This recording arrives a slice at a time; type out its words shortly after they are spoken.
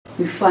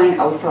we find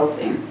ourselves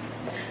in.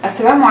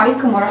 Assalamu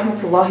alaikum wa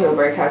rahmatullahi wa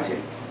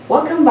barakatuh.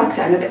 Welcome back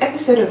to another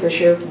episode of the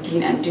show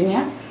Deen and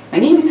Dunya. My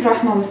name is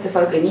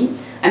Rahma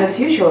and as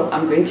usual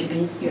I'm going to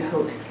be your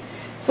host.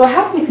 So I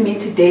have with me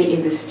today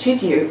in the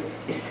studio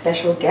a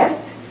special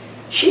guest.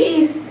 She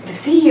is the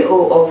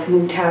CEO of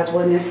Mumtaz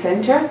Wellness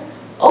Center.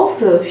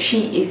 Also,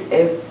 she is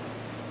a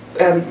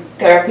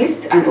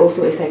therapist and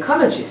also a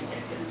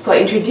psychologist. So I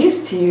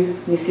introduce to you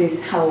Mrs.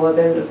 Hauwa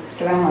Bello.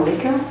 Assalamu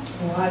alaikum.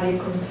 Wa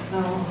alaikum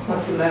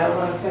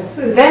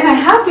assalam. Then I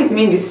have with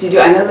me in the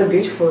studio another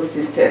beautiful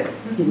sister.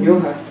 You know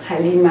her,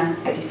 Haleema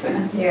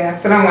Adiswana. Yeah,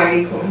 assalamu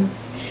alaikum.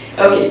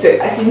 Okay, so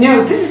as you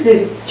know, this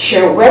is a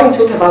show where we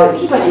talk about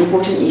deep and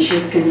important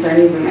issues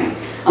concerning women.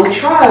 And we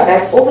try our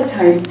best all the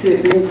time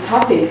to bring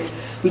topics,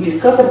 we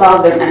discuss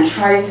about them and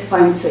try to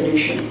find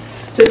solutions.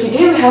 So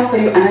today we have for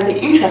you another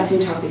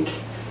interesting topic,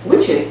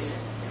 which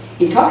is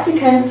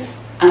intoxicants,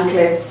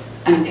 anklets,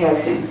 and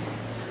piercings.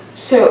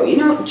 So,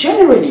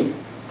 generally,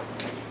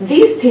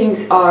 these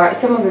things are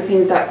some of the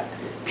things that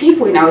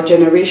people in our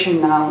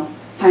generation now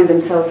find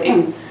themselves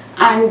in.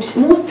 And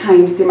most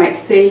times they might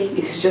say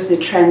it's just a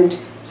trend,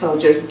 so I'll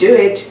just do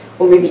it,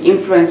 or maybe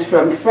influence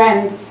from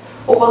friends,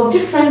 or well,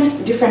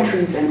 different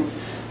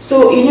reasons.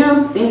 So,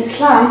 in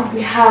Islam,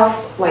 we have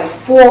like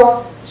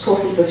 4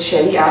 sources of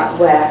Sharia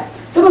where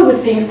some of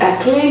the things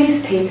are clearly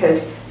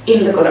stated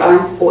in the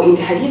Quran or in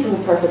the Hadith of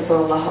the Prophet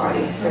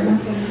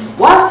ﷺ.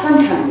 While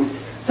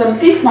sometimes some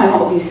things might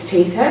not be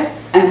stated,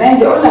 and then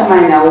the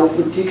ulama now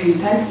would do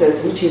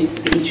consensus, which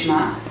is the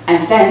ijma,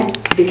 and then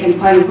they can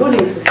find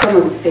rulings for some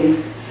of the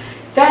things.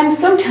 Then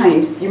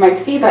sometimes you might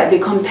see that they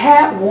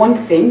compare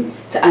one thing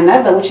to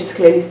another which is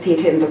clearly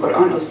stated in the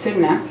Quran or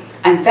Sunnah,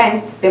 and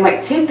then they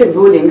might take the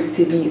rulings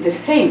to be the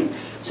same.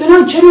 So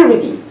now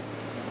generally,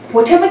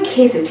 whatever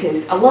case it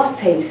is, Allah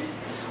says,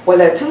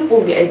 وَلَا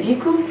تُلْقُوا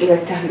بِأَيْدِيكُمْ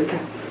إِلَى التَّهْلُكَةِ.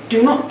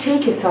 Do not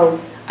take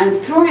yourselves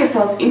and throw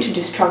yourselves into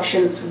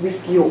distractions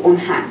with your own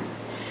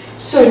hands.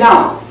 So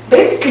now,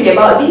 basically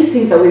about these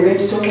things that we're going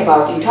to talk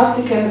about,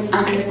 intoxicants,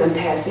 anklets, and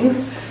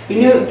piercings,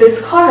 the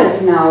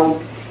scholars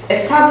now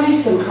establish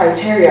some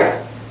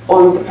criteria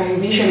on the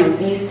prohibition of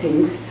these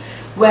things,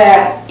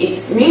 where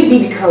it's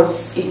maybe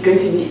because it's going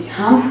to be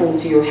harmful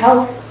to your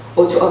health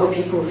or to other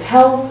people's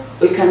health,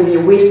 or it can be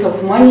a waste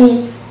of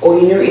money, or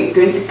it's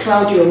going to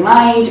cloud your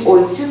mind, or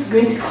it's just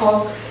going to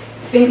cause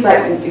things like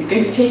it's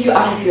going to take you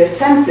out of your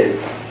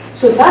senses.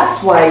 So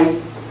that's why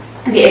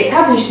they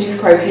establish these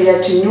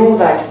criteria to know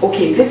that,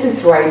 okay, this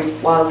is right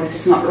while this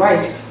is not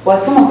right, while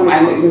some of them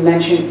are not even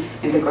mentioned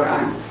in the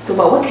Quran. So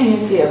but what can you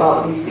say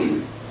about these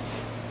things?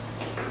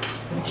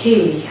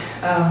 Okay,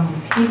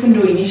 even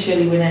though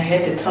initially when I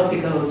heard the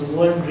topic I was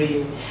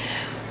wondering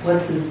what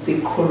is the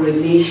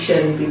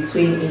correlation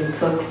between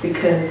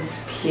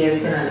intoxicants,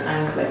 piercing and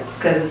anklets,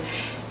 because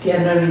they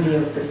are not really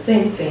of the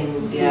same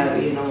thing. They are,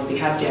 they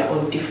have their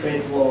own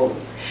different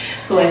worlds.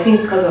 So I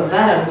think because of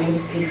that, I'm going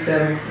to take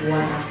them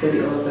one after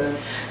the other.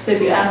 So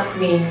if you ask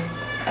me,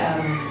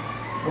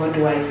 what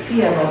do I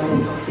see about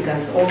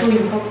intoxicants? Although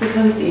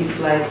intoxicants is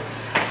like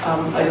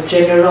a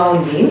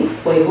general name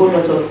for a whole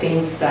lot of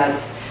things that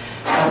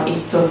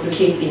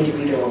intoxicate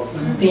individuals,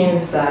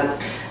 things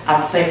that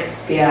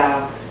affect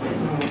their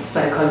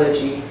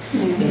psychology,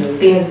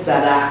 things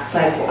that are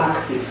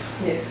psychoactive.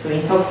 Yes. So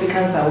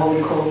intoxicants are what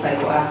we call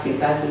psychoactive.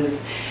 That is,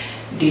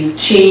 they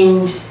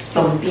change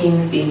some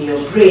things in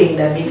your brain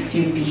that makes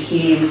you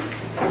behave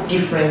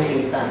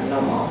differently than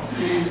normal.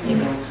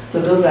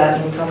 So those are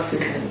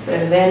intoxicants.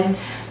 And then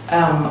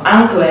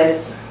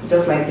anklets,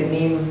 just like the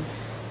name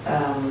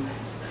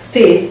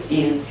states,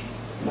 is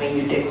when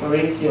you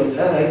decorate your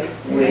leg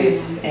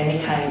with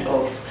any kind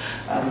of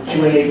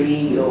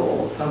jewelry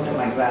or something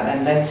like that.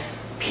 And then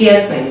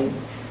piercing,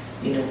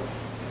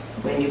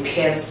 when you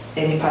pierce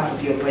any part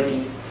of your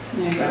body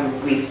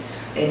with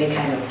any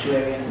kind of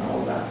jewelry and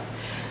all that.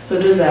 So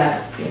those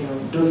are,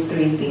 those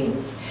 3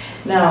 things.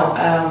 Now,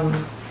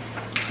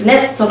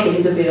 let's talk a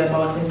little bit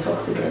about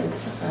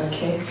intoxicants,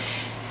 okay?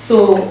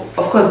 So,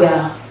 of course, there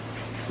are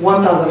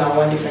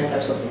 1001 different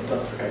types of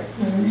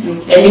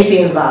intoxicants.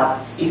 Anything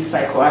that is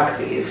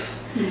psychoactive,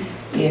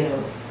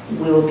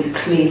 will be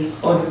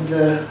placed on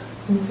the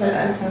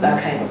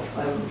that kind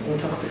of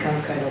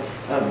intoxicant kind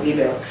of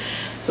label.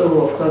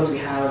 So, of course, we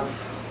have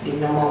the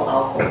normal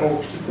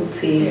alcohol people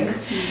take.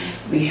 Yes.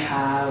 We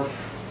have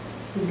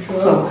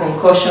some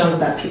concussions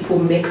that people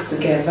mix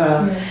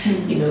together,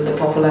 the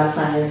popular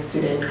science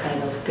student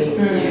kind of thing.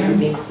 You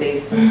mix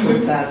this and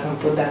put that and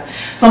put that.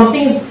 Some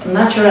things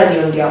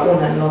naturally on their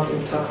own are not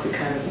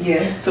intoxicants.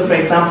 Yes. So for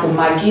example,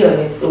 Maggi on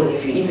its own,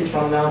 if you eat it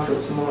from now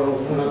till tomorrow,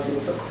 will not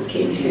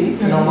intoxicate you.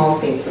 It's a normal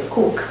thing to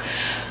cook.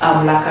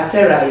 La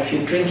casera, if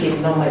you drink it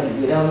normally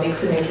without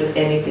mixing it with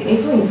anything,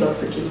 it will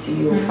intoxicate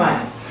you, you're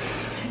fine.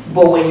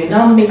 But when you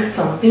now mix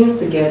some things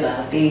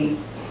together, they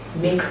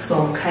make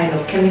some kind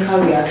of chemical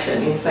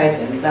reaction inside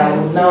them that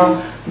will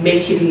now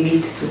make it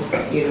lead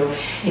to, you know,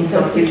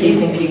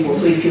 intoxicating people.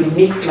 So if you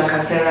mix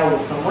lacatera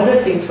with some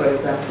other things, for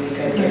example, you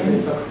can get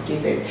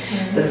intoxicated.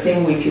 The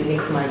same way if you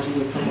mix Maggi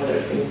with some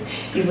other things,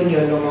 even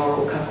your normal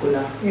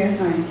Coca-Cola.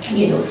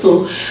 You know,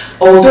 so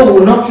although we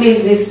will not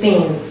place these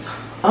things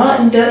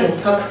under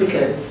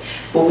intoxicants,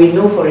 but we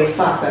know for a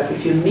fact that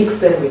if you mix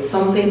them with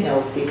something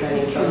else, they can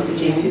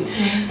intoxicate you.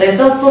 There's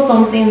also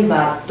something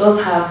that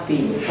does have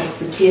the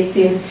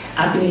intoxicating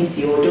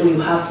ability, although you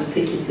have to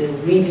take it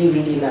in really,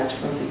 really large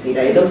quantity.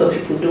 That a lot of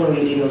people don't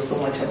really know so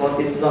much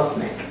about it,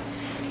 nutmeg.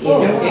 You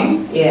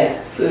know?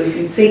 Yeah, so if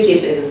you take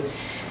it in...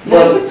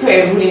 But what's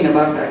your ruling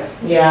about that?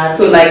 Yeah,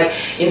 so like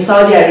in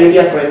Saudi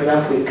Arabia, for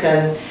example,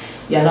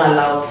 you're not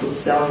allowed to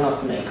sell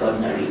nutmeg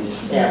ordinarily.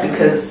 Yeah,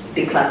 because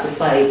they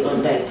classify it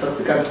under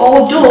intoxicant.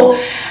 Although,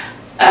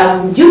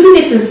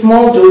 using it in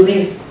small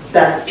doses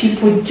that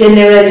people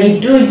generally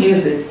do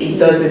use it, it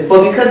doesn't.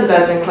 But because it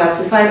has been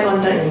classified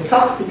under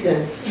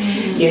intoxicants,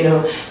 you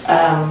know,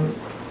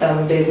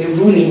 there's a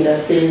ruling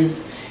that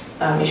says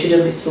it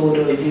shouldn't be sold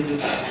or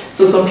used.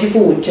 So some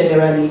people would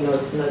generally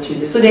not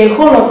use it. So there are a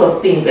whole lot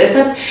of things,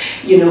 except,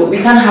 you know, we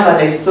can't have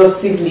an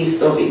exhaustive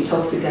list of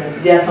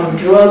intoxicants. There are some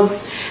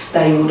drugs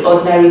that you would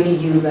ordinarily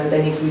use and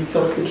then it will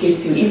intoxicate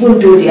you, even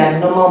though they are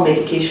normal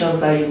medications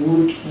that you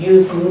would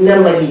use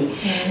normally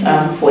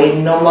for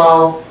a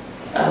normal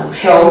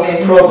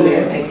health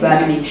problem,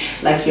 exactly,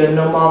 like your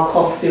normal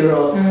cough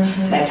syrup,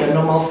 like your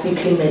normal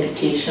sleeping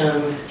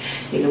medications,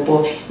 you know.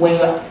 But when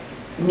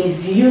you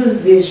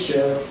misuse these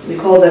drugs, we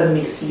call them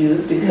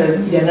misuse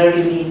because you're not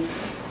really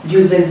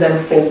using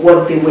them for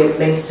what they were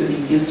meant to be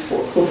used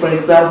for. So for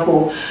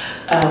example,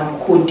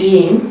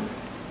 codeine,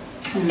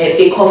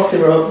 a cough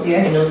syrup, you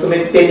know, so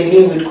maybe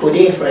Bello with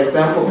codeine, for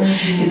example,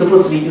 is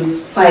supposed to be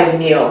used 5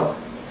 ml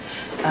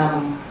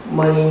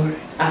morning,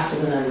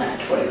 afternoon and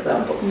night, for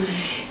example,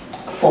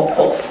 for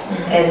cough.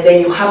 And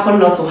then you happen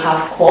not to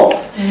have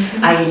cough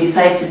and you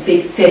decide to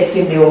take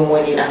 30 ml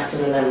morning,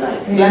 afternoon and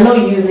night. You are not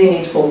using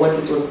it for what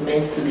it was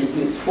meant to be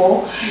used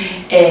for,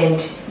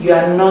 and you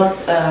are not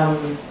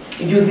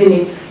using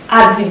it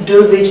at the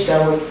dosage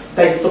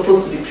that is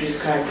supposed to be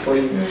prescribed for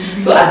you.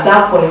 So at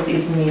that point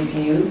it's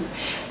misuse.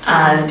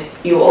 And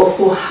it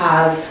also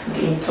has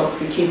the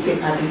intoxicating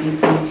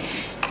ability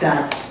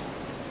that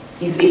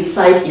is a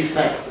side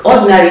effect.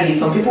 Ordinarily,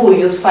 some people will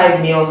use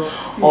 5 ml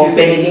of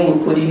Bello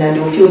with codeine and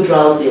they will feel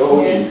drowsy all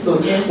day. So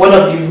one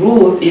of the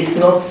rules is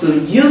not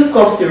to use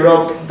cough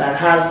syrup that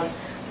has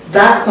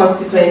that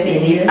constituent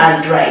in it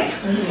and drive,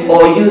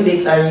 or use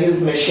it and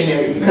use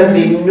machinery, because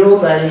they know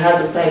that it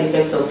has a side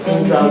effect of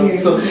being drowsy.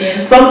 So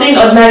something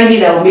ordinarily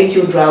that will make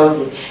you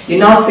drowsy, you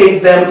now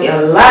take them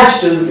in large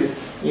doses,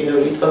 you know,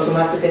 it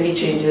automatically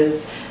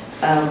changes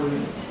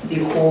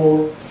the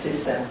whole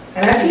system.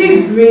 And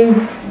actually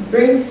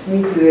brings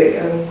me to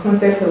the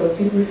concept of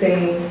people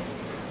saying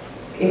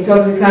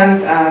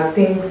intoxicants are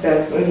things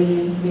that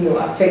only, you know,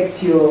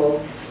 affect your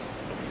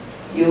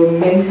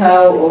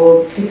mental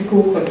or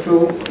physical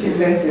control of your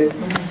senses.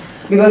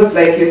 Because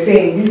like you're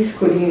saying, this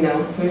codeine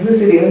now, some people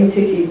say they only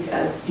take it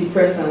as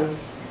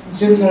depressants.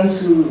 Just want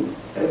to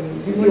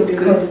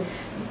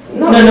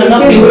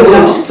not feel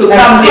good, to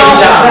calm them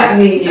down.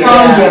 Exactly,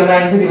 calm their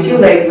mind. So they feel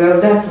like, well,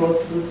 that's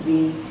what's supposed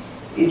to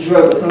be a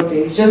drug or something.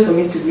 It's just for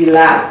me to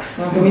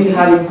relax, for me to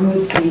have a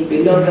good sleep,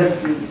 a longer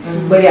sleep.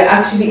 But they're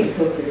actually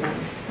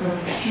intoxicants.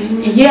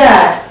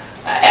 Yeah,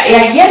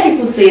 I hear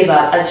people say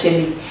that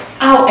actually.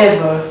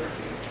 However,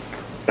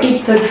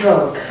 it's a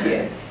drug.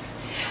 Yes.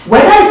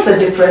 Whether it's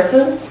a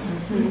depressant,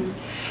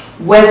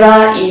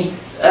 whether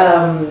it's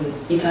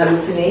it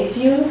hallucinates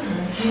you,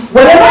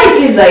 whatever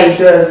it is that it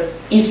does,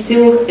 is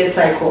still a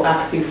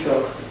psychoactive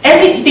drug.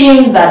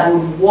 Anything that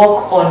would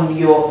work on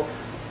your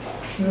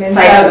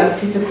mental and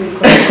physical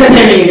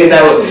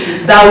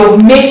that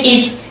would make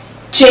it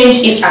change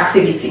its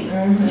activity.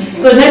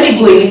 So let me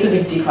go a little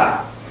bit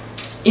deeper.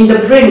 In the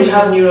brain we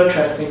have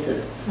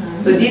neurotransmitters.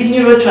 So these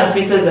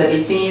neurotransmitters are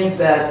the things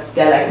that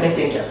they're like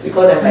messengers. We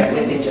call them like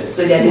messengers.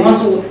 So they're the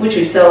ones which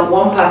will tell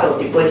one part of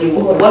the body,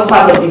 what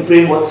part of the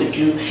brain what to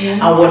do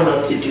and what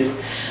not to do.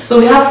 So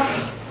we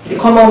have the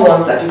common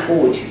ones that people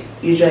would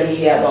usually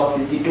hear about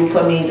is the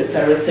dopamine, the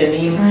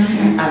serotonin,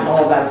 and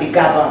all that, the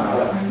GABA and all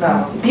that.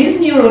 Now, these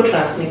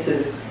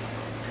neurotransmitters,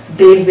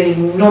 there is a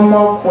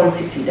normal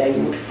quantity that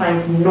you would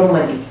find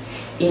normally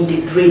in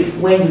the brain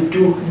when you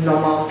do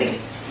normal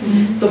things.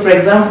 So for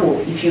example,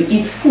 if you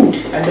eat food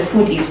and the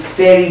food is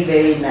very,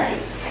 very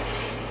nice,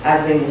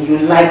 as in you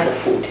like the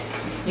food,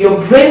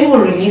 your brain will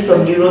release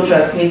some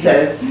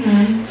neurotransmitters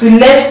to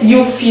let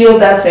you feel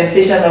that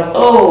sensation of,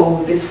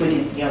 oh, this food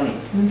is yummy.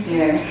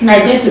 And I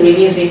going to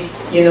release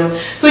it, you know.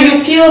 So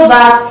you feel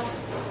that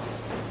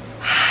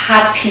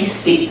happy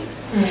state.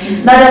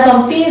 Now there are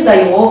some things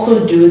that you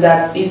also do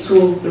that it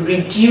will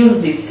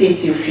reduce the state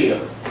you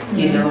feel,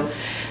 you know.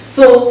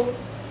 So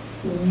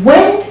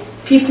when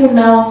people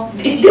now,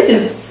 this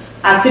is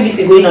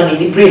activity going on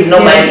in the brain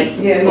normally,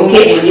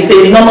 okay? It's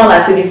a normal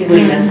activity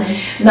going on.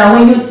 Now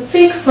when you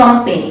take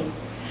something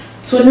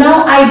to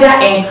now either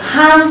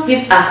enhance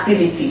this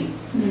activity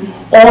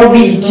or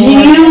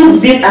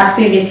reduce this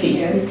activity.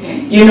 Yes.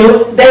 You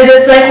know, there's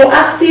a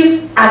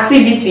psychoactive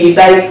activity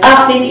that is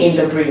happening in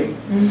the brain.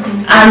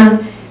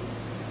 And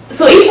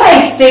so if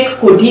I take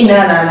codeine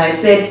and I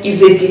said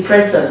it's a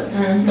depressant,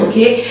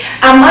 okay,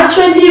 I'm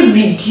actually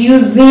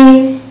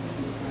reducing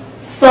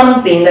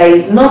something that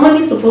is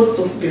normally supposed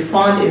to be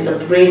found in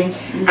the brain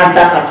at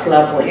that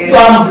particular point. Yes. So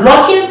I'm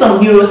blocking some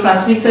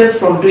neurotransmitters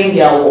from doing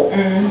their work,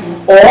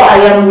 or I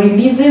am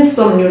releasing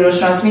some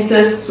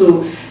neurotransmitters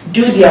to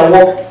do their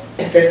work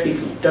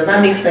excessively. Does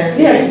that make sense?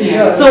 Yes,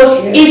 yes.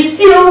 So it's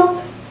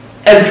still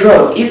a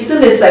drug. It's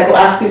still a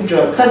psychoactive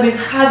drug because it's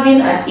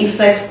having an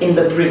effect in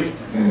the brain.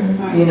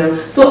 You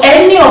know, so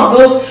any of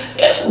those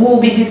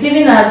will be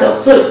deceiving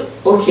ourselves. So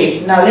okay,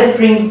 now let's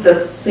bring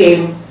the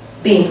same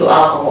thing to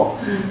alcohol.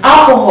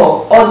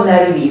 Alcohol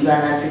ordinarily is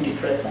an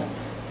antidepressant.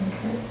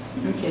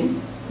 Okay.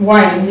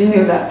 Wine. Did you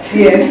know that?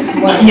 Yes.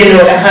 Wine. You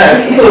know,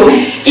 so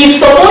it's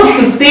supposed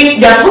to take.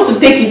 You're supposed to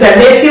take it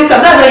and they feel.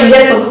 That's why you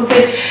hear some people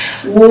say,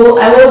 "Well,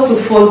 I want to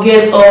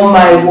forget all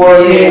my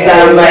worries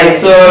and my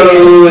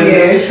sorrows."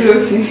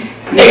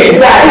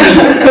 Exactly.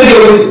 So they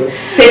will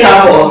take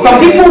alcohol. Some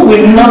people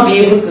will not be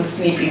able to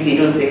sleep if they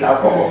don't take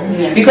alcohol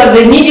because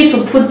they need it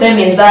to put them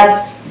in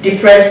that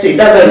depressed state.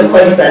 That's why we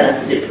call it an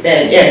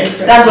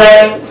antidepressant. That's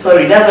why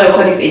we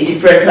call it a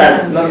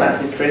depressant, not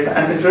antidepressant.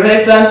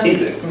 Antidepressant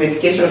is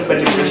medication for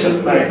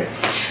depression. Sorry.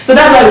 So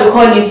that's why we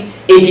call it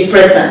a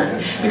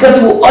depressant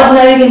because it will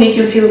ordinarily make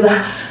you feel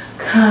that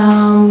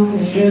calm,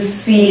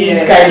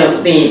 lucid kind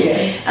of thing,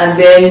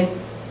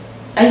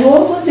 and you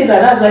also say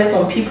that's why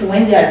some people,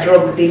 when they are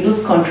drugged, they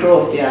lose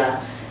control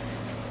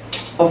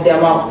of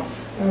their mouths.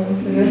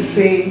 Just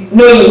say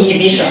no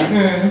inhibition.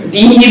 The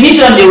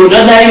inhibition they would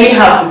ordinarily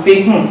have to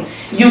say,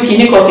 you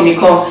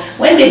kiniko.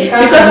 When they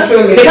can't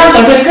control it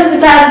because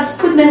it has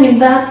put them in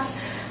that,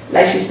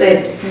 like she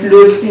said,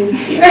 floating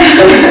state.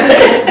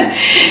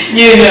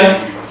 You know.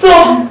 So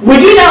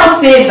would you now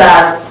say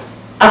that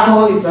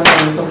alcohol is not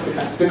an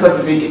intoxicant because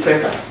it's a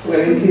depressant? Well,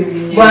 it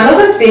is. But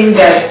another thing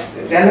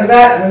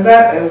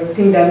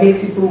that makes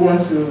people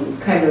want to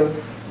kind of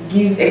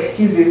give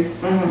excuses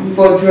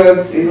for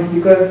drugs is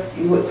because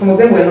some of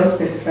them were not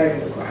specified in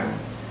the Quran.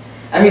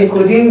 I mean,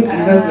 codeine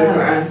is not in the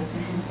Quran.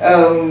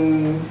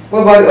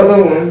 What about the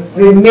other ones?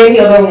 There are many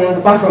other ones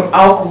apart from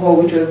alcohol,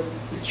 which was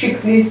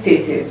strictly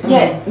stated.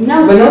 Yeah,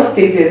 now but not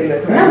stated in the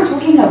Quran. Now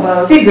talking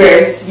about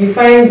cigarettes, you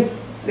find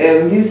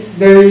this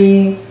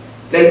very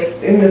I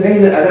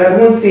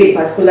won't say a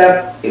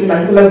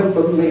particular group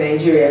of people in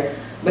Nigeria,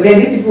 but then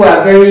these people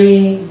are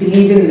very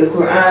believing in the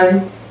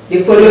Quran.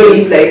 They follow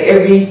it like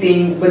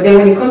everything, but then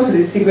when it comes to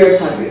the cigarette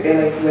part,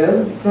 they're like,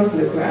 well, it's not in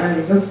the Quran,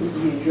 it's not supposed to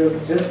be a drug,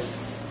 it's just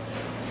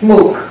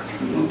smoke.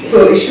 Okay.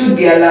 So it should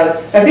be allowed.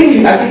 I think we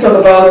should actually talk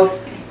about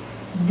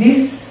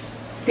these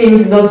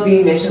things not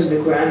being mentioned in the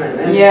Quran.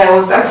 And I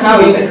was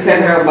actually going to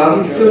tell her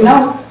about it. So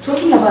now,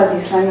 talking about the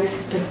Islamic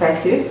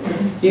perspective,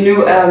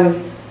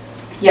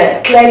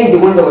 clearly the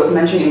one that was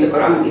mentioned in the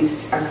Quran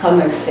is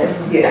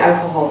Almas, the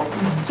alcohol.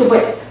 So,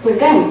 but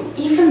then,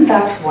 even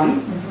that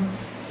one,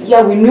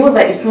 we know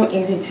that it's not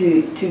easy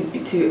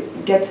to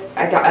get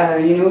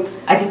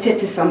addicted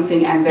to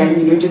something and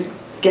then just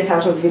get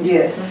out of it.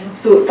 Yes.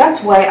 So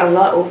that's why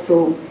Allah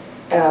also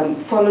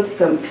followed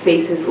some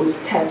phases or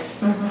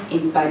steps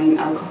in banning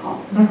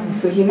alcohol.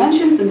 So He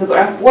mentions in the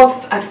Quran.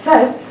 Well, at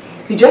first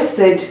He just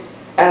said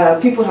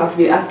people have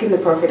been asking the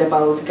Prophet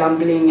about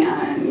gambling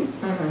and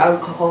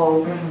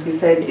alcohol. He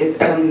said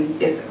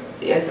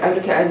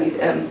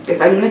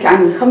يسألونك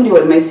عن الخمر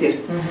والميسر.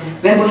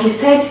 Then but he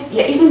said,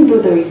 even though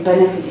there is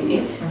benefit in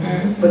it,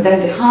 but then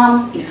the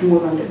harm is more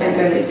than the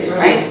benefit,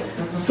 right?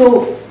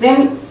 So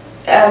then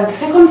the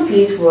second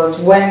phase was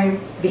when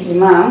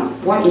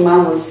one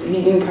imam was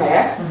leading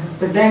prayer,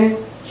 but then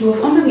he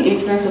was under the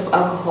influence of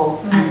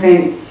alcohol, and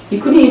then he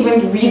couldn't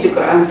even read the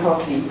Quran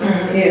properly.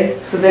 Yes.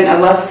 So then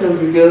Allah still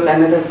revealed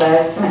another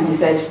verse, and He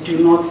said,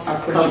 do not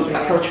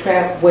approach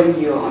prayer when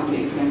you're under the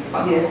influence of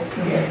alcohol.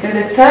 Yes. Then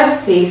the third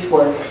phase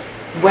was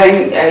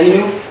when,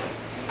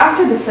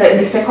 after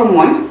the second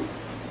one,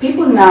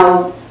 people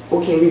now,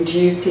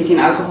 reduce taking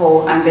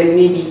alcohol, and then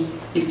maybe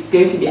it's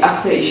going to be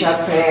after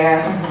Isha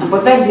prayer,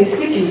 but then they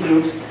sit in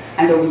groups,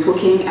 and they'll be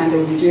talking, and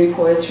they'll be doing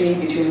poetry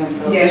between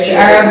themselves. Yes, the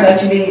Arabs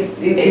actually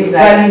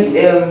value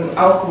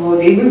alcohol.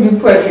 They even do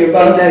poetry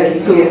about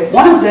it. So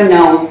one of them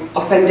now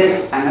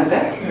offended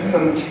another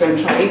from a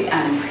different tribe,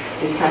 and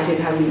they started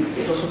having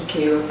a lot of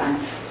chaos, and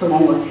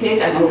someone was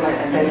hit and all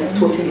that, and then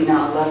totally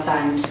now Allah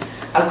banned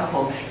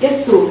alcohol.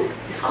 Yes, so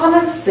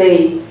scholars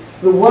say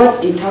the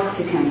word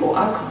intoxicant or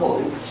alcohol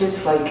is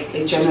just like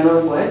a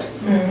general word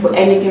for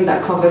anything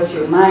that covers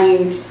your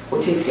mind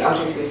or takes you out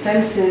of your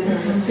senses.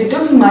 So it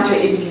doesn't matter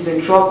if it is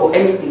a drug or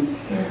anything.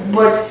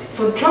 But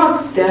for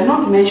drugs, they are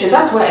not mentioned.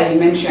 That's why I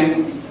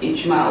mentioned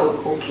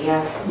ijma or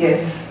qiyas.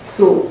 Yes.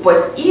 So,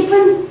 but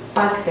even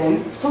back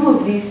then, some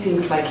of these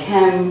things like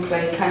hemp,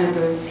 like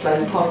cannabis,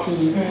 like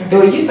poppy, they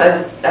were used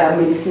as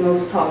medicinal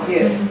stuff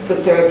for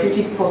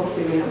therapeutic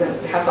purposes. We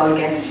have our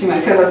guest, she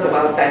might tell us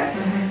about that.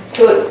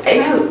 So I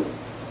know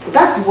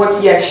that's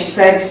what, yeah, she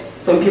said.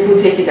 Some people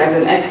take it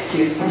as an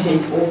excuse to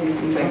take all these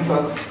things like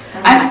drugs.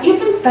 And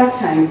even that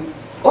time,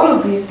 all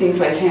of these things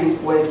like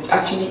hemp were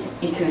actually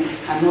eaten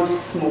and not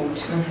smoked.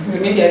 So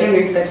maybe I don't know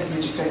if that is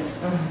the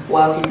difference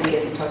while people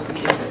get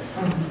intoxicated.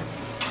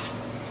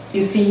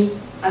 You see,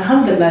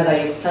 alhamdulillah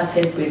that you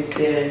started with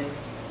the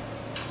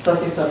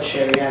sources of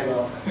Sharia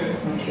law.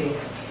 Okay.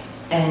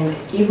 And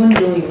even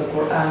though in the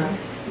Quran,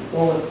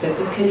 what was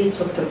specifically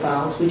talked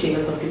about, which a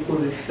lot of people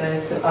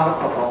refer to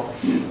alcohol,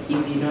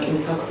 is, you know,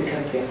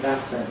 intoxicants in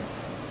that sense.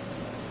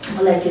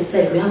 But like you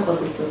said, we have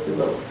other sources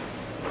of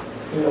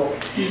law.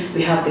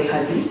 We have the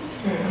hadith,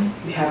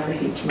 we have the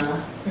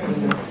hikmah,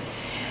 you know.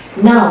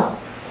 Now,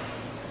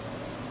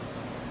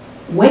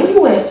 when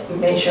you were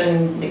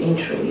mentioning the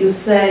intro, you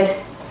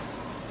said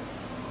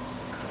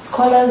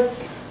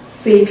scholars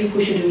say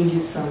people shouldn't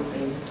use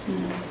something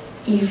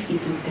if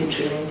it is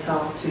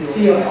detrimental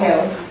to your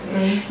health.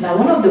 Now,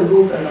 one of the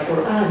rules in the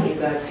Quran is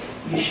that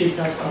you should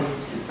not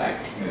commit suicide.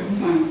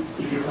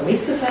 If you commit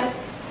suicide,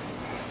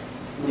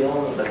 we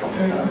all know the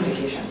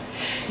complication.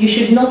 You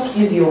should not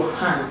use your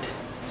hand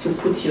to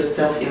put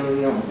yourself in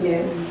ruin.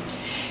 Yes.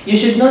 You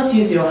should not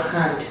use your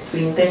hand to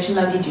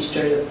intentionally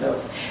destroy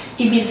yourself.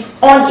 If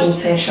it's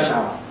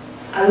unintentional,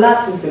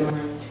 Allah sees the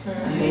mind,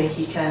 and then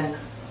He can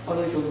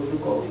always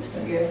overlook all these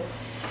things.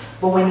 Yes.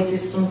 But when it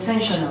is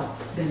intentional,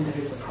 then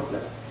there is a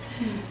problem.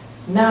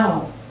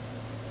 Now,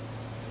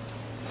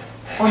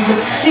 on the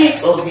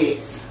face of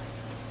it,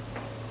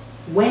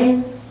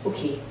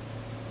 okay,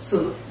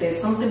 so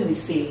there's something we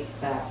say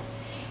that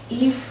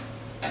if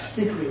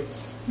cigarette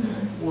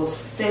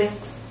was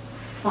first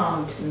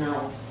found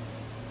now,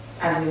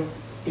 as in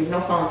they've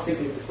not found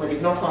cigarette before,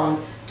 they've not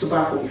found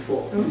tobacco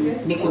before,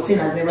 nicotine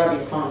has never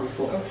been found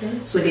before,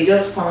 so they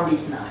just found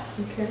it now.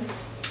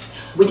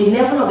 With the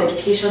level of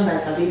education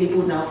that's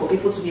available now for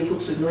people to be able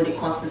to know the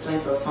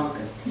constituents of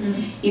something,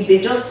 if they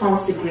just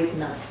found cigarette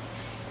now,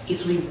 it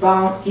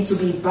will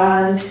be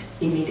banned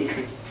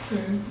immediately.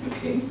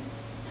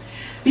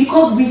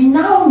 Because we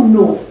now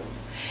know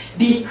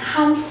the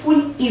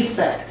harmful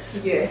effects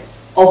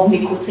of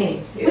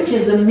nicotine, which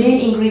is the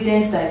main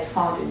ingredient that is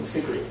found in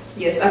cigarettes.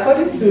 Yes,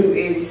 according to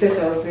a research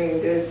I was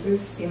doing, there's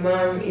this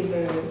Imam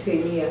Ibn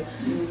Taymiyyah.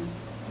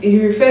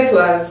 He referred to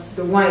as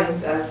the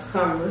wines as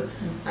khamr,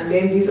 and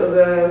then these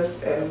other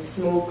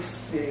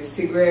smokes, the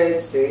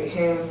cigarettes, the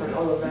hemp, and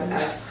all of that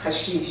as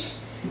hashish.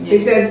 He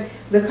said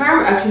the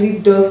khamr actually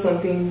does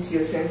something to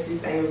your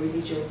senses and your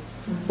religion,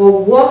 but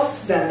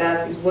worse than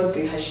that is what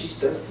the hashish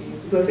does to you,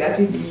 because it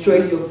actually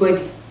destroys your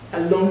body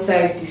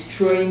alongside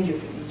destroying your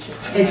religion.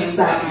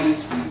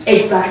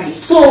 Exactly.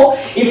 So,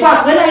 in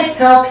fact, when I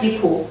tell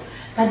people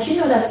that you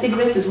know that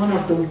cigarette is one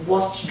of the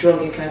worst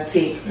drugs you can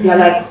take, they're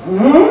like,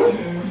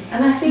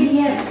 And I say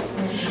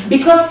yes.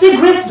 Because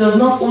cigarette does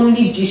not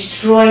only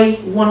destroy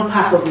one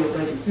part of your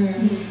body.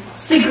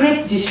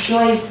 Cigarette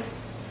destroys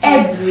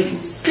every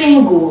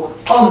single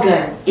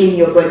organ in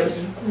your body.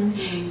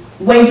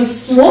 When you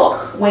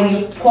smoke, when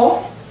you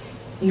puff,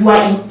 you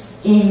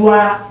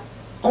are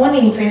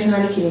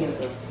unintentionally killing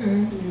yourself.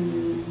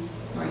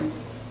 Right.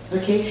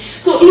 Okay?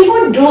 So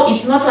even though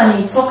it's not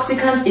an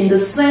intoxicant in the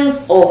sense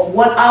of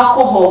what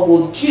alcohol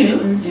will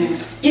do,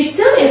 it's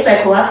still a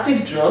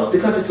psychoactive drug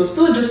because it will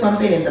still do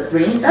something in the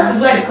brain. That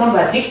is why it becomes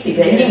addictive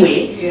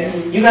anyway.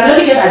 You can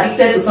only get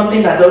addicted to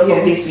something that does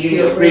something to you in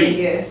your brain.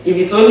 If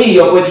it's only in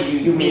your body,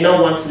 you may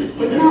not want to.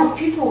 But now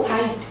people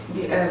hide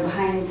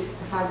behind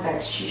the fact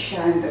that shisha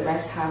and the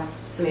rest have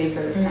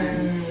flavors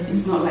and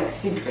it's not like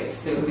cigarettes,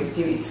 so they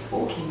feel it's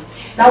okay.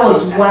 That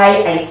was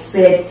why I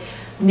said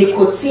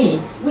nicotine,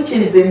 which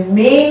is the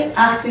main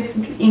active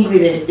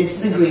ingredient in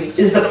cigarettes,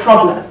 is the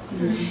problem.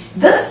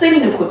 This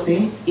same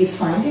nicotine is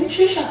found in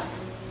shisha.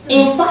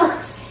 In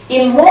fact,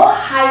 in more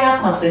higher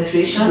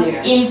concentration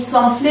in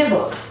some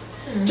flavors.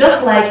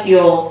 Just like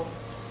your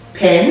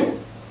pen,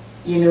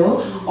 you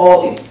know,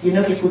 or you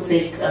know people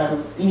take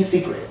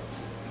e-cigarettes.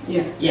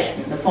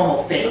 In the form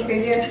of pen.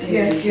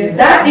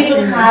 That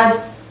even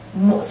has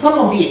some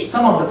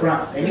of the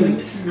brands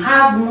anyway,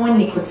 has more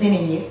nicotine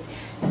in it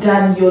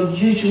than your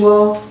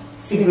usual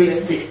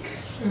cigarette stick.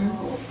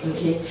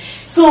 Okay,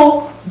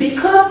 so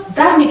because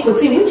that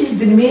nicotine, which is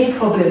the main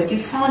problem,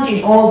 is found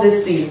in all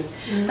these things,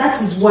 that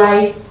is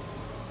why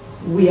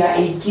we are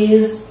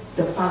against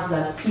the fact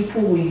that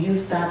people will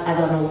use that as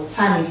an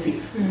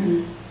alternative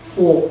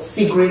for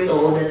cigarettes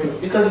or other things,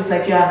 because it's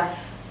like you are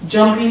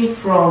jumping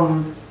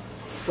from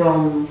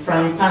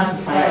frying pan to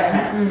fire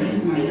kind of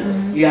thing. You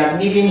know? You are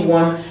leaving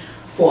one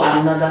for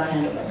another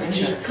kind of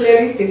addiction. And it's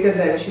clearly stated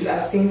that you should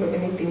abstain from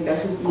anything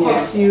that will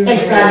cause you.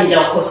 Exactly,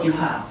 that will cause you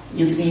harm.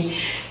 You see,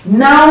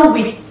 now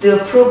with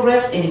the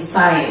progress in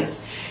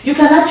science, you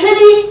can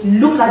actually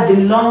look at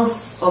the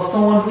lungs of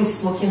someone who is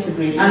smoking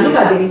cigarette and look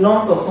at the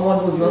lungs of someone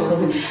who is not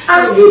smoking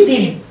and see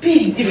the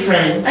big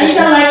difference. And you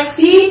can like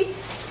see,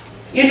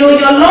 you know,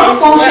 your lung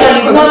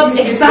function is not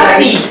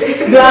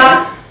exactly. You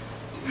are,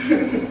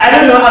 I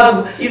don't know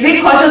how to, is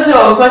it consciously or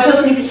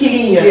unconsciously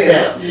killing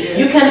yourself?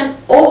 You can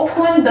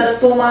open the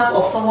stomach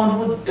of someone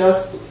who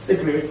does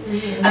cigarette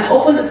and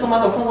open the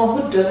stomach of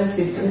someone who doesn't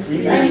sip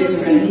cigarettes, and you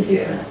see the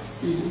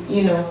difference,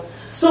 you know.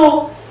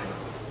 So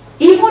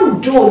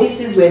even though these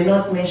things were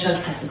not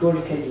mentioned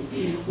categorically,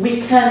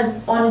 we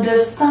can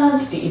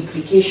understand the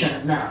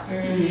implication now.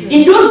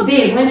 In those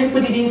days when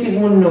people didn't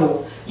even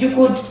know, you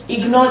could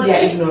ignore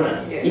their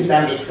ignorance, if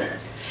that makes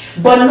sense.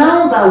 But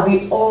now that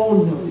we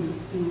all know,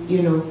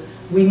 you know,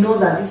 we know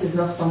that this is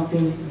not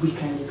something we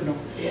can ignore.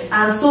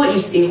 And so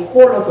it's a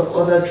whole lot of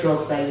other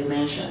drugs that you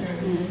mentioned.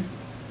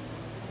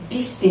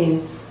 These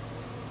things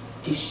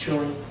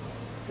destroy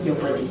your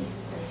body.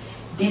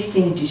 This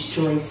thing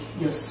destroys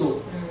your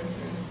soul.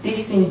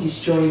 This thing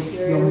destroys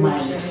your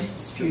mind.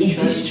 It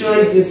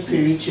destroys you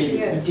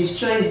spiritually. It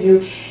destroys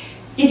you.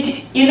 You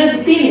know,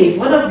 the thing is,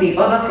 one of the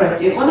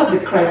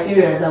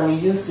criteria that we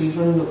use to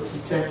even look to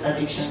test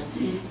addiction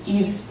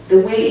is the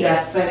way it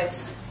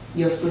affects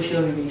your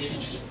social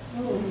relationship.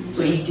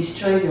 So it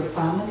destroys your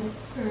family,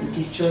 it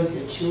destroys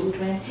your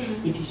children,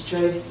 it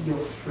destroys your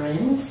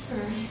friends,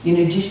 you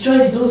know, it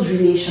destroys those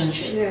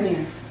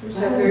relationships. Which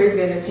are very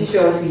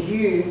beneficial to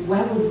you.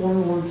 Why would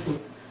one want to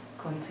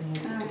continue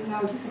to do that?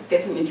 Now this is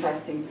getting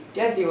interesting.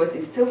 Dear viewers,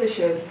 it's still the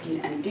show Deen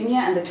and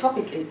Dunya, and the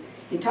topic is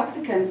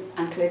Intoxicants,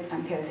 Anklets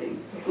and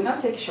Piercings. We'll now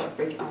take a short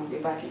break and we'll be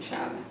back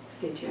inshallah.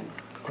 Stay tuned.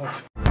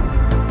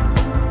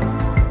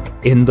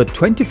 In the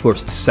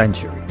 21st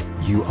century,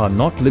 you are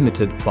not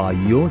limited by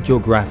your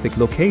geographic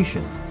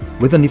location.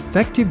 With an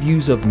effective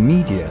use of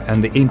media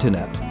and the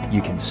internet,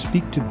 you can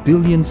speak to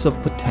billions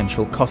of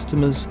potential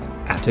customers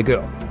at a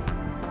go.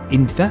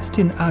 Invest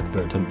in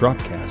advert and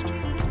broadcast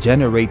to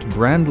generate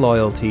brand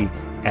loyalty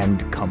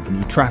and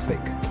company traffic.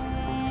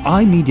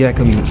 iMedia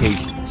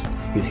Communications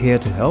is here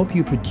to help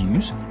you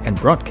produce and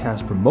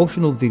broadcast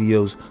promotional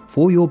videos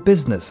for your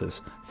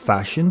businesses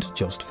fashioned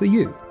just for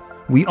you.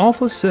 We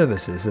offer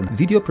services in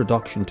video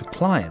production to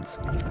clients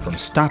from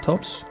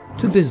startups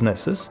to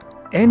businesses,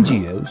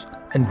 NGOs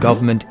and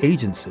government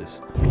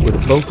agencies with a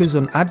focus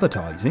on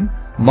advertising,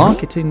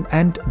 marketing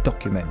and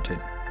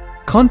documenting.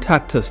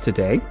 Contact us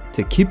today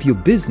to keep your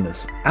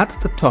business at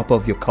the top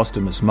of your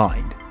customers'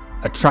 mind,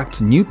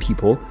 attract new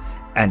people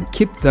and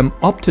keep them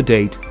up to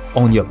date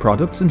on your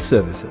products and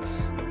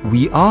services.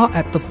 We are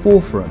at the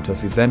forefront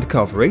of event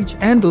coverage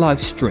and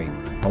live stream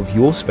of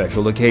your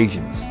special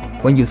occasions.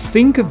 When you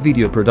think of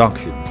video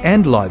production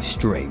and live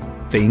stream,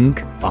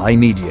 think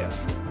iMedia.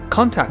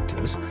 Contact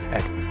us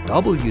at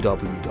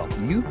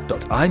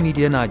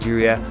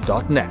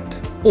www.imedianigeria.net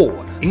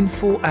or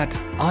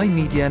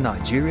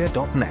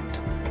info@imedianigeria.net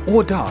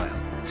or dial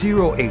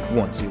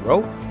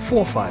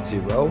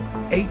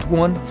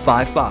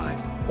 0810-450-8155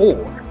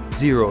 or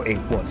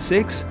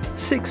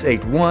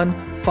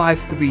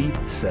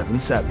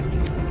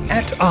 0816-681-5377.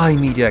 At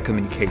iMedia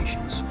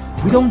Communications,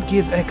 we don't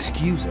give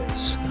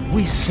excuses,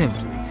 we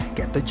simply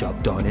get the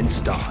job done in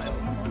style.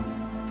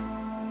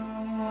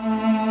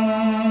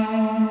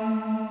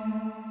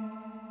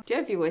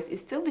 Dear viewers,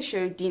 it's still the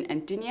show Deen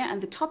and Dunya, and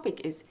the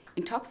topic is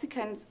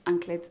Intoxicants,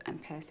 Anklets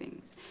and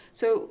Piercings.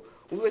 So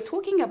we were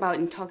talking about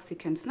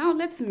intoxicants. Now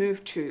let's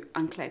move to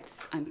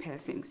anklets and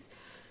piercings.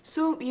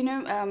 So, you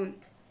know,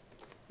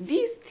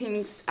 these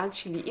things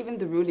actually, even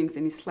the rulings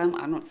in Islam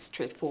are not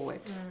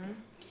straightforward.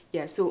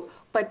 Yeah, so,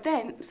 but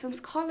then some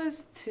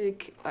scholars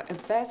took a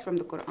verse from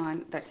the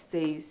Quran that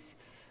says,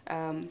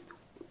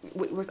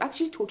 was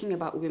actually talking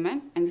about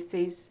women, and it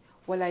says,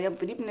 وَلَا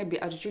يَضْرِبْنَ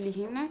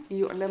بِأَرْجُلِهِنَّ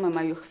لِيُعْلَمَ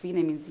مَا يُخْفِينَ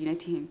مِنْ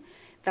زِينَتِهِنَّ,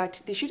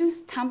 that they shouldn't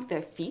stamp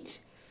their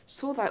feet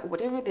so that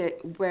whatever they're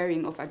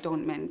wearing of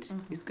adornment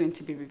is going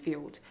to be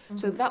revealed.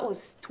 So that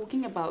was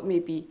talking about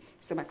maybe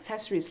some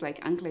accessories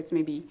like anklets.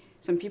 Maybe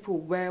some people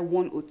wear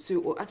one or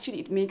two, or actually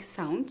it makes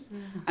sounds.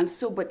 And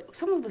so, but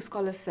some of the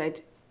scholars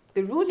said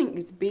the ruling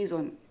is based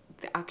on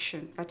the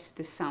action, that is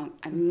the sound,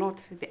 and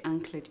not the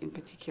anklet in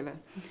particular.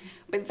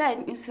 But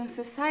then in some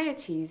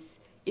societies,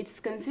 it's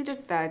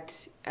considered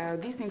that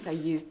these things are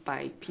used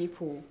by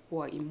people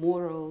who are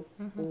immoral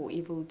or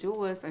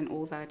evildoers and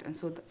all that, and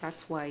so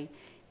that's why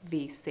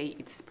they say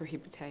it's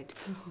prohibited.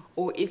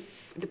 Or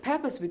if the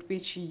purpose with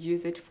which you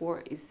use it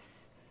for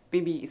is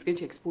maybe it's going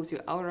to expose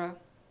your aura,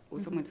 or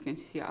someone's going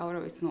to see your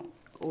aura, it's not,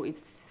 or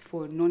it's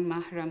for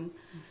non-mahram,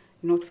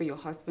 not for your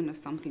husband or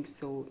something,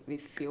 so they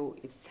feel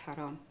it's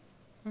haram.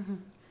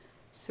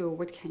 So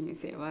what can you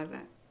say about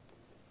that?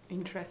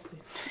 Interesting.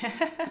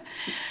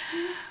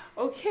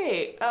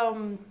 Okay,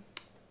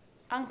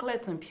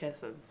 anklets and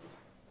piercings.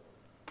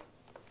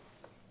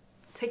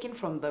 Taken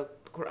from the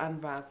Quran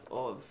verse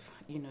of,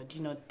 you know, do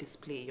not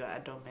display your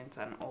adornment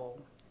and all,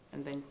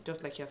 and then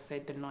just like you have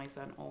said, the noise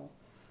and all.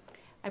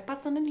 I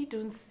personally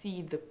don't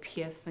see the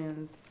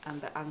piercings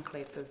and the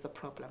anklets as the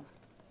problem.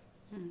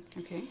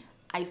 Okay.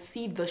 I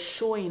see the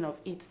showing of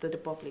it to the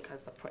public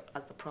as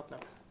the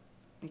problem.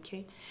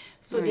 Okay,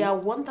 so there are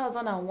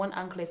 1001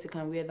 anklets you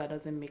can wear that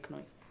doesn't make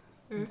noise.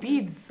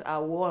 Beads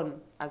are worn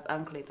as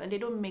anklets and they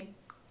don't make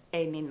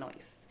any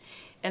noise.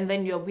 And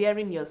then you're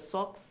wearing your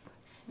socks,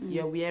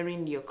 you're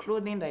wearing your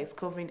clothing that is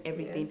covering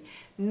everything.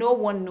 No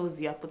one knows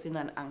you are putting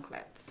an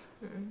anklet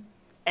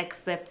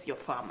except your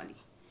family.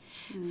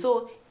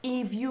 So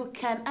if you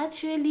can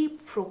actually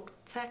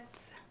protect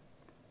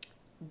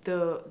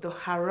the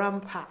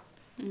haram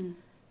parts,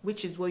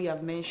 which is what you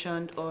have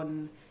mentioned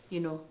on,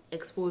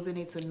 exposing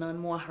it to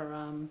non-more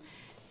haram,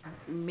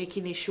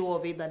 making a show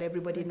of it that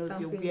everybody knows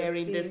you're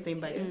wearing this thing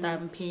by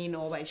stamping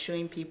or by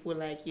showing people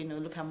like,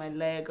 look at my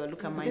leg or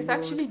look at my nose. Because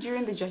actually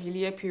during the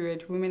Jahiliyyah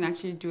period, women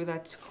actually do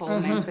that to call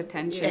men's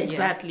attention.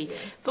 Exactly. Yeah.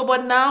 So,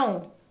 but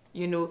now,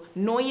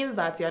 knowing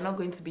that you're not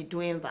going to be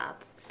doing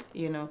that,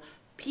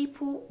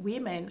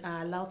 women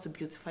are allowed to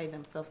beautify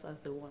themselves as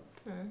they want.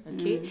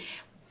 Okay?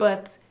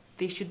 But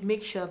they should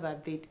make sure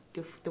that they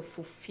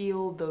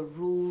fulfill the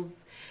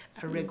rules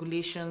and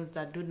regulations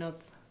that do not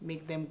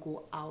make them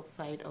go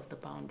outside of the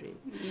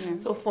boundaries.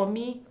 So for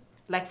me,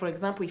 like for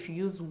example, if you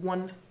use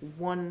one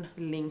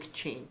link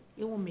chain,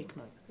 it won't make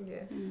noise.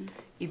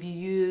 If you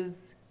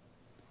use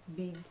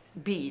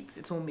beads,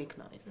 it won't make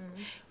noise.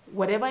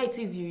 Whatever it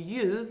is you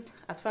use,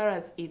 as far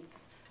as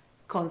it's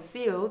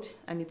concealed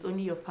and it's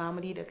only your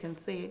family that can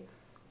say it,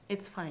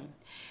 it's fine.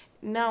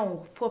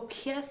 Now for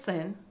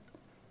piercing,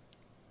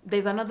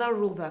 there's another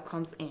rule that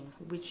comes in,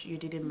 which you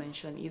didn't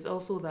mention, is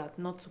also that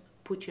not to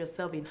put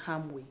yourself in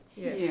harm's way.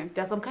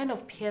 There's some kind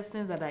of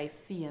piercings that I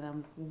see and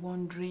I'm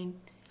wondering,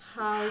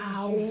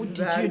 how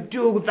did you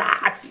do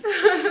that?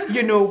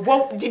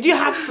 What did you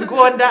have to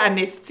go under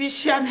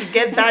anesthesia to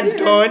get that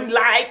done?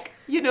 Like,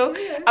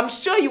 I'm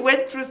sure you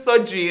went through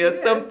surgery or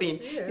something.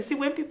 You see,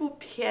 when people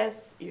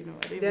pierce,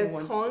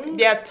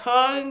 their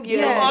tongue,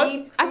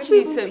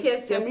 actually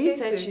some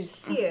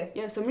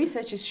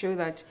researches show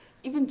that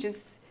even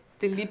just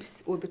the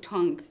lips or the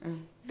tongue,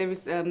 there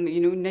is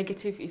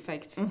negative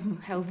effect,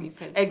 health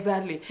effect.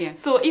 Exactly.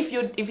 So if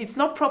it's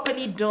not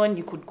properly done,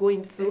 you could go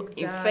into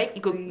infect.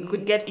 You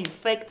could get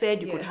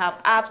infected. You could have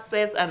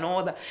abscess and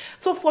all that.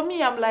 So for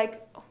me, I'm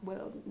like,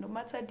 well, no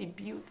matter the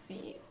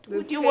beauty,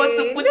 would you want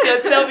to put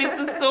yourself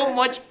into so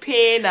much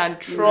pain and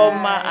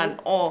trauma and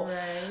all?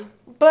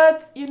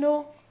 But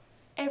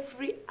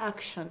every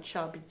action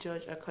shall be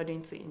judged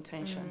according to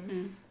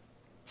intention.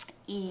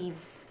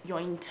 If your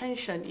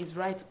intention is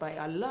right by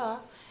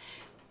Allah,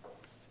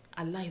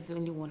 Allah is the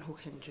only one who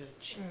can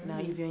judge. Now,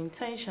 if your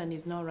intention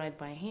is not right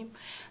by Him,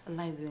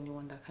 Allah is the only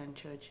one that can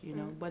judge,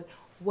 But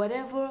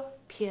whatever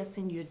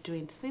piercing you're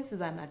doing, since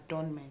it's an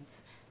adornment,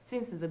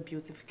 since it's a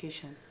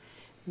beautification,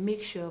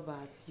 make sure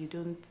that you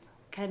don't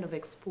kind of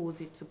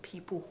expose it to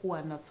people who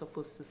are not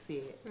supposed to see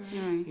it.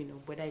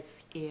 Whether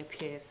it's ear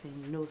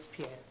piercing, nose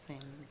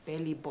piercing,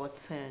 belly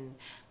button,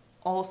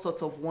 all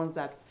sorts of ones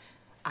that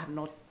are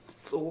not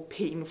so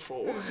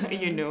painful,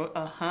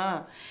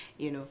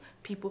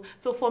 people.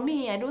 So for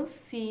me, I don't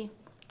see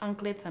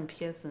anklets and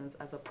piercings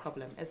as a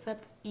problem,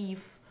 except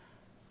if,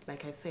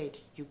 like I said,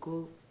 you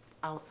go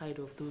outside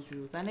of those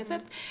rules. And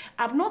except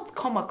I've not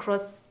come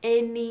across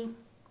any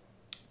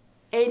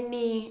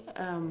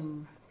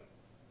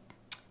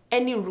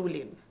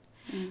ruling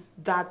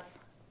that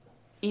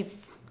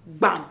it's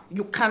bam,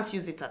 you can't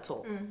use it at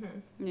all.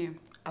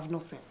 I've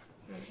not seen.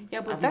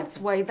 But that's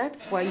why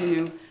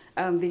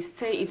they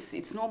say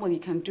it's normal. You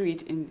can do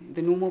it in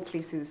the normal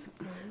places,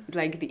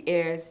 like the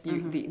ears,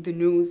 the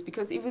nose,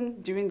 because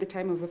even during the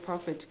time of the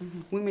Prophet,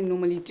 women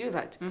normally do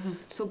that.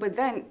 So, but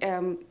then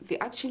they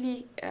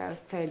actually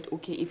said,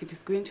 okay, if it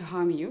is going to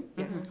harm you,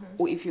 yes,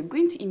 or if you're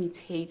going to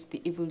imitate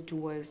the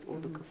evildoers or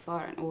the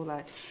kuffar and all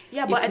that,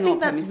 but I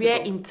think that's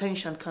where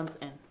intention comes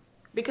in,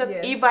 because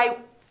if I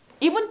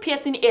even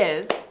piercing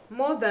ears.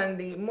 More than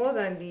the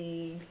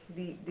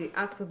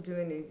act of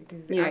doing it, it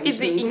is the it's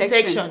the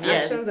intention,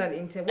 actions and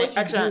intent. What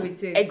you do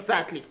with it.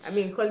 Exactly. I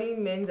mean,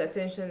 calling men's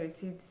attention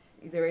with it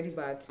is already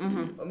bad.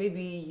 Or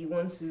maybe you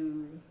want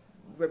to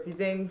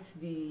represent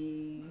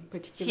the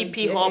particular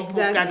hippie hop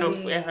kind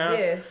of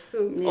yes.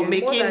 So or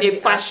making a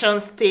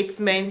fashion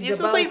statement. It's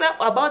also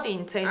about the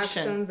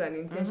intention. Actions and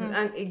intention.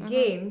 And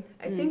again,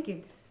 I think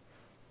it's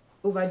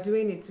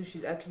overdoing it too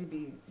should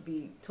actually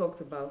be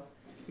talked about,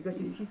 because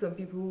you see some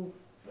people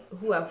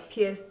who have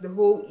pierced the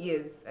whole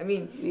ears. I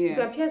mean, you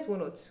can pierce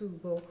one or two,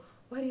 but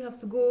why do you have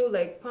to go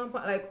like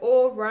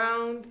all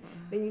round?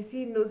 Then you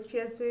see nose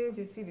piercings,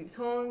 you see the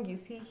tongue, you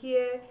see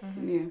here.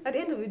 At the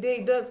end of the day,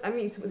 it does. I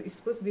mean, it's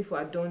supposed to be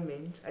for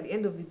adornment. At the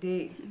end of the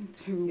day,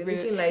 you're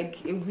looking like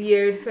a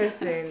weird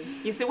person.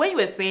 You see, when you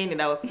were saying it,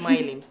 I was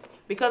smiling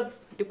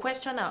because the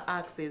question I'll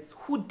ask is,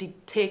 who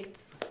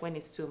dictates when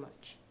it's too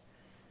much?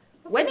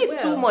 When it's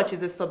too much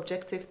is a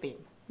subjective thing.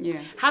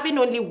 Having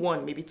only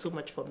one may be too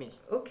much for me.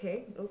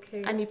 Okay.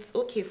 And it's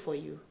okay for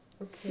you.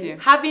 Okay.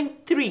 Having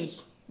 3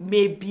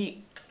 may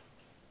be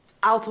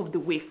out of the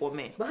way for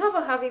me. But how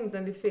about having it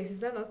on the face?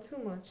 Is that not too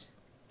much?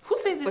 Who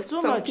says it's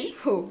too much?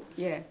 People,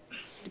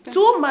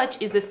 Too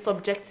much is a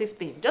subjective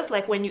thing. Just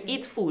like when you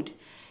eat food,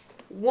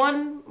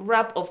 1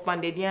 wrap of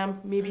pounded yam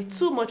may be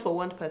too much for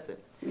one person.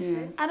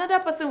 Another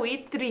person will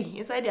eat 3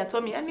 inside their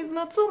tummy and it's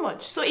not too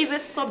much. So it's a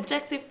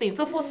subjective thing.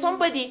 So for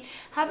somebody,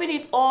 having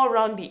it all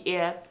around the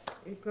ear,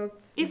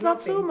 it's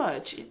not too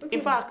much.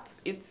 In fact,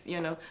 it's,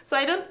 so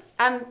I don't,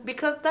 and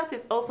because that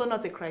is also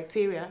not a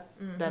criteria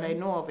that I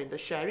know of in the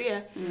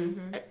Sharia,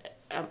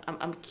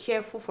 I'm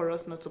careful for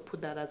us not to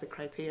put that as a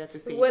criteria to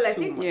say well, it's I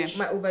think much.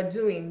 my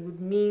overdoing would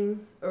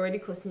mean already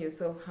causing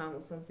yourself harm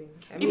or something.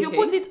 I mean, If you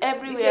put it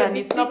everywhere and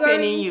it's not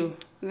paining you,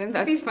 then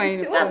that's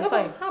fine. That's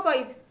fine. How about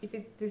if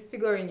it's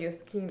disfiguring your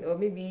skin, or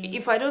maybe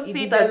if I don't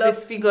see it as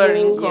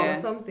disfiguring or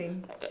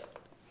something?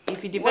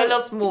 If it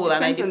develops mole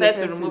and I decide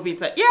to remove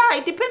it,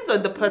 it depends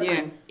on the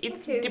person.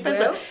 It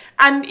depends on,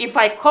 and if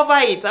I cover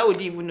it, I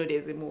wouldn't even know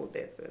there's a mole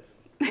there. So.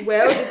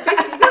 Well, the face,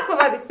 you don't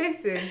cover the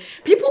faces.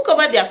 People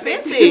cover their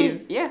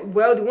faces. Yeah.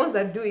 Well, the ones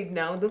that do it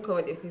now don't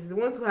cover their faces. The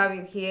ones who have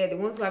it here, the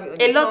ones who have it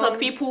on a lot of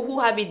people who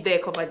have it there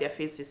cover their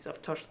faces.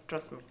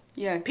 Trust me.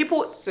 Yeah.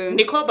 People,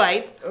 they cover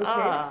it.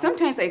 Okay.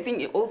 Sometimes I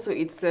think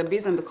it's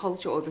based on the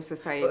culture or the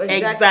society.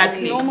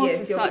 Exactly. It's normal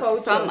to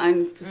some,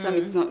 and to some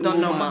it's not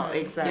normal.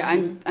 Exactly.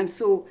 Yeah, and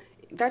so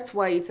that's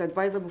why it's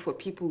advisable for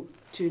people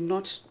to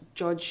not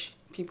judge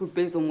people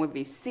based on what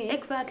they see.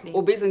 Exactly.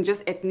 Or based on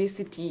just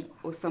ethnicity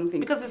or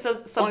something. Because it's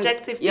a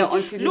subjective thing. Yeah,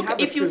 until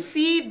look, if you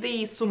see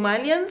the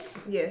Somalians,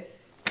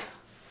 yes,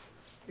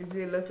 they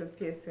do a lot of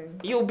piercing.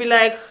 You'll be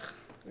like,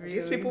 really?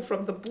 These people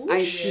from the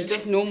bush. It's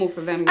just normal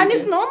for them. And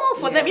it's normal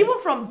for them, even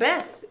from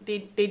birth. They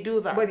do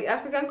that. But the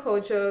African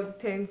culture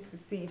tends to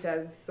see it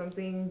as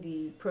something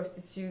the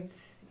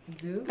prostitutes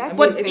do. That's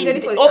but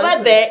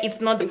over there, it's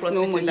not the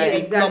prostitute that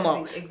it's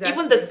normal. Exactly.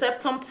 Even the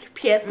septum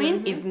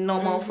piercing is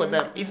normal for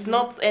them. It's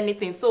not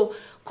anything. So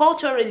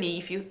culturally,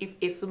 if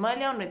a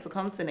Somalian were to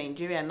come to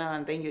Nigeria now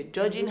and then you're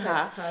judging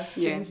her,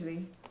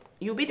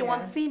 you'll be the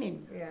one seeing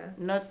him.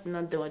 Not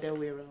the other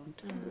way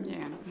around.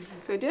 Yeah.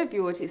 So dear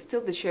viewers, it's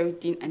still the show with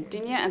Deen and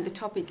Dunya, and the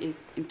topic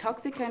is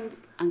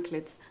intoxicants,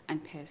 anklets,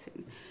 and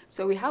piercing.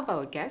 So we have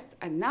our guest,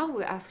 and now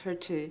we'll ask her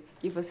to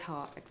give us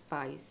her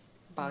advice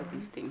about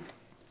these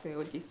things. So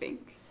what do you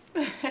think?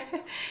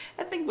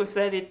 I think we've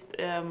said it,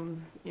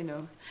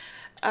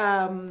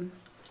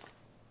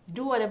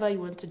 do whatever you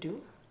want to do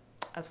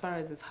as far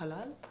as it's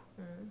halal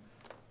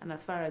and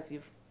as far as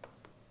you've,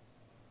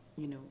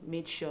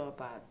 made sure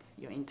that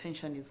your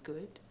intention is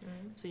good.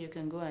 So you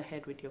can go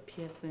ahead with your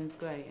piercings,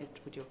 go ahead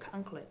with your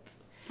anklets.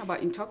 How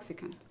about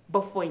intoxicants?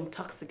 But for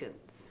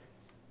intoxicants,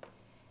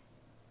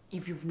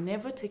 if you've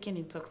never taken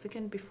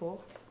intoxicant before,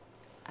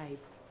 I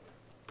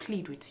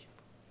plead with you,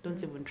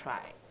 don't even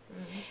try.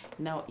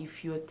 Now,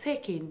 if you're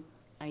taking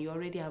and you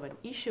already have an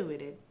issue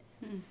with it,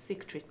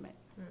 seek treatment.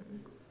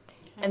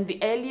 And the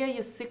earlier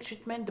you seek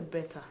treatment, the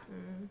better.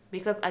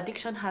 Because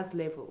addiction has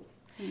levels.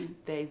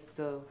 There's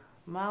the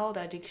mild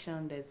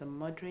addiction, there's a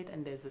moderate,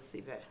 and there's a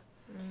severe.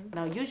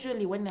 Now,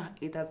 usually when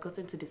it has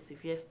gotten to the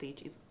severe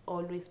stage, it's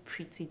always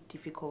pretty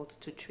difficult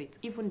to treat,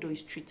 even though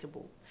it's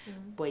treatable.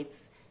 But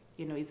it's,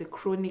 it's a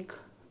chronic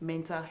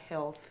mental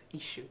health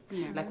issue.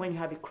 Like when you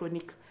have a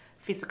chronic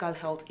physical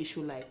health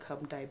issue like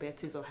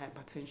diabetes or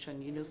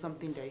hypertension,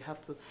 something that you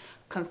have to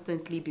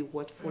constantly be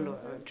watchful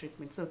of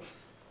treatment. So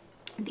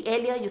the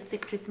earlier you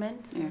seek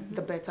treatment,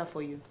 the better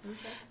for you.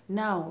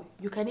 Now,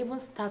 you can even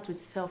start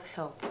with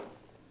self-help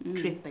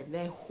treatment.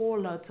 There are a whole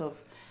lot of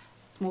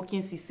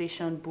smoking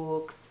cessation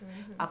books,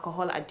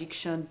 alcohol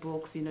addiction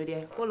books, there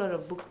are a whole lot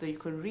of books that you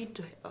can read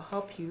to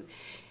help you.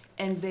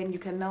 And then you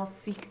can now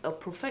seek a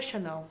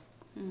professional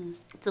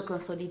to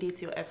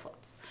consolidate your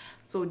efforts.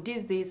 So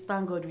these days,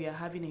 thank God, we are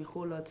having a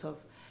whole lot of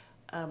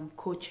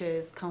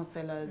coaches,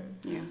 counselors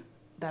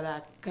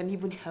that can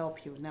even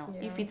help you. Now,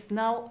 if it's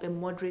now a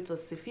moderate or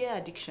severe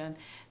addiction,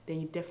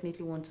 then you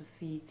definitely want to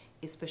see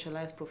a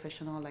specialized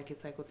professional like a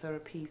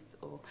psychotherapist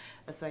or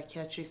a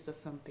psychiatrist or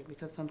something.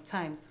 Because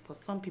sometimes, for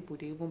some people,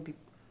 they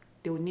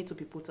will need to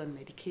be put on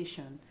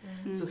medication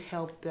to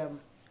help them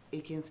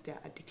against their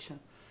addiction.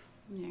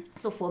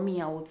 So for me,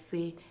 I would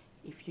say,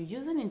 if you're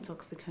using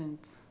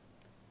intoxicants,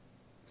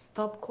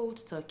 stop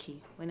cold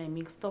turkey. When I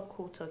mean stop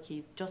cold turkey,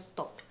 it's just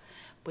stop.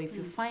 But if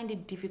you find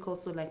it difficult,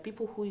 so like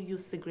people who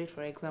use cigarette,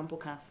 for example,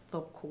 can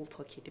stop cold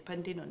turkey,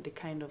 depending on the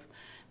kind of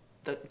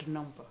the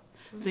number.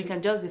 So you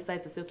can just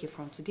decide to say, okay,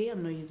 from today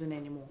I'm not using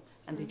anymore,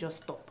 and they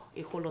just stop.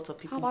 A whole lot of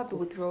people. How about the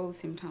withdrawal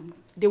symptoms?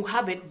 They will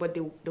have it, but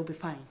they'll be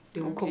fine.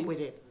 They will cope with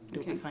it.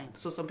 They'll be fine.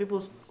 So some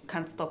people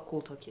can't stop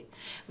cold turkey.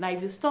 Now,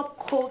 if you stop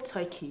cold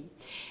turkey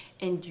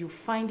and you're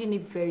finding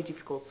it very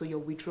difficult, so your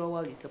withdrawal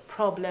is a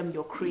problem,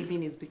 your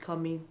craving is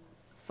becoming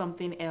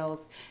something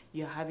else,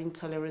 you're having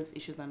tolerance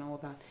issues and all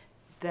that,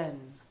 then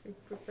seek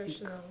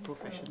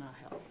professional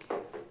help.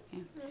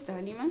 Sister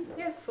Haleema?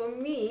 Yes, for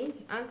me,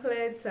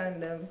 anklets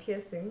and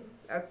piercings,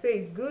 I'd say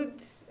it's good.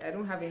 I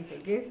don't have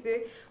anything against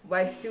it,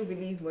 but I still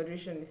believe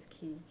moderation is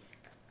key.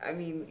 I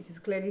mean, it is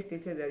clearly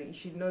stated that you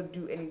should not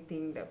do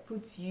anything that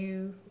puts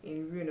you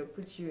in ruin or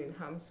puts you in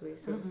harm's way.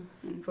 So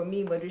for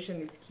me,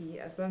 moderation is key.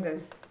 As long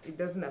as it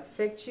doesn't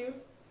affect you,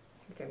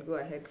 you can go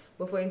ahead.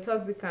 But for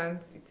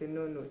intoxicants, it's a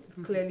no-no. It's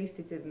clearly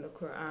stated in the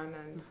Quran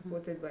and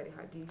supported by the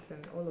Hadith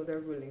and all other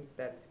rulings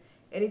that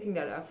anything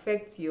that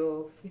affects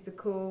your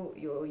physical,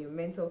 your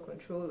mental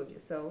control of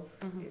yourself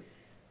is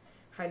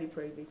highly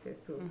prohibited.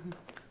 So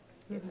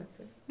yeah, that's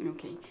it.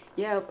 Okay.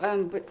 Yeah,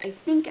 but I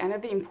think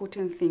another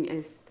important thing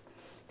is,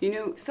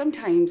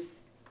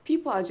 sometimes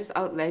people are just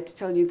out there to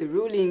tell you the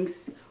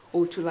rulings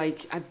or to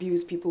like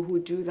abuse people who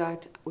do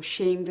that, or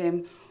shame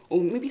them, or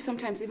maybe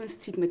sometimes even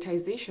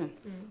stigmatization.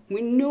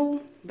 We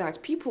know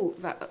that people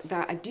that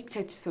are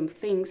addicted to some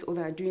things or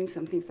that are doing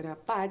some things that are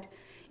bad,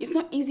 it's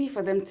not easy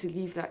for them to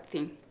leave that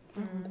thing.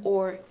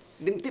 Or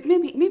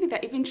maybe they're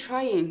even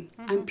trying,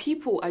 and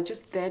people are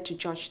just there to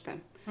judge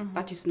them.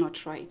 That is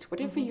not right.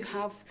 Whatever you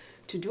have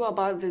to do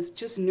about this,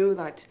 just know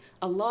that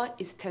Allah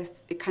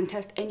can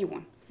test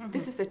anyone.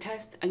 This is a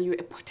test, and you're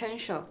a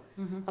potential.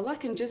 Allah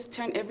can just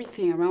turn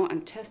everything around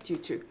and test you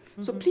too.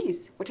 So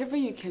please, whatever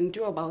you can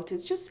do about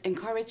it, just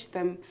encourage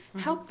them,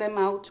 help them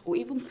out, or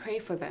even pray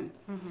for them.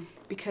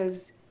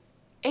 Because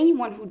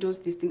anyone who does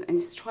these things and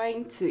is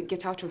trying to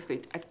get out of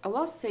it,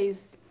 Allah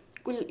says,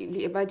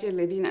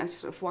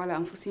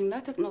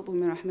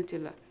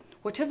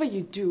 whatever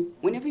you do,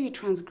 whenever you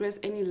transgress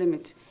any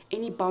limit,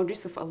 any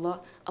boundaries of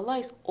Allah, Allah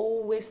is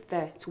always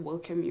there to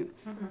welcome you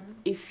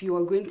if you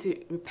are going to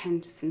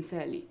repent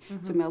sincerely.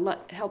 So may Allah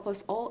help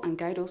us all and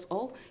guide us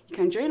all. You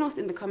can join us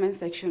in the comment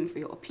section for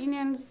your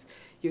opinions,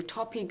 your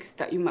topics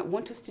that you might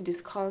want us to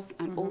discuss,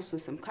 and also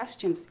some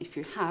questions if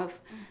you have.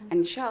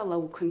 And inshallah,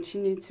 we'll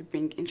continue to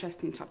bring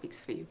interesting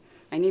topics for you.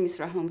 My name is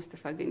Rahma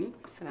Mustafa Ghani.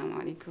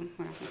 Assalamu alaikum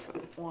wa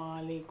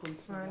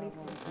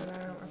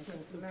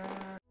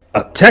rahmatullah.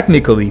 A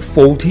technically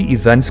faulty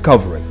events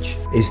coverage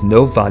is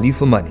no value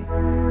for money.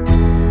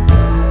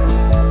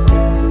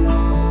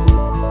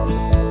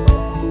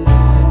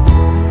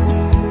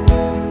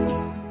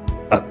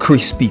 A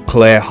crispy,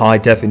 clear,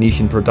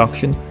 high-definition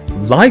production,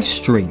 live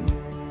stream,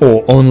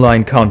 or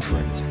online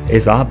conference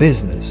is our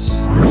business.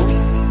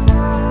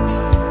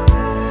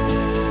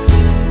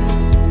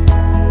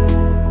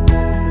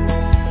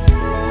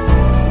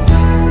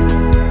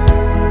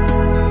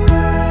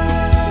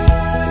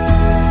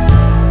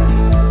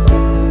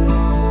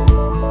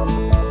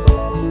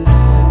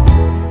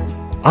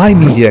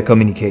 iMedia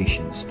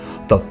Communications,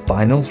 the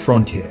final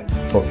frontier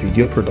for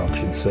video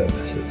production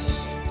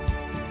services.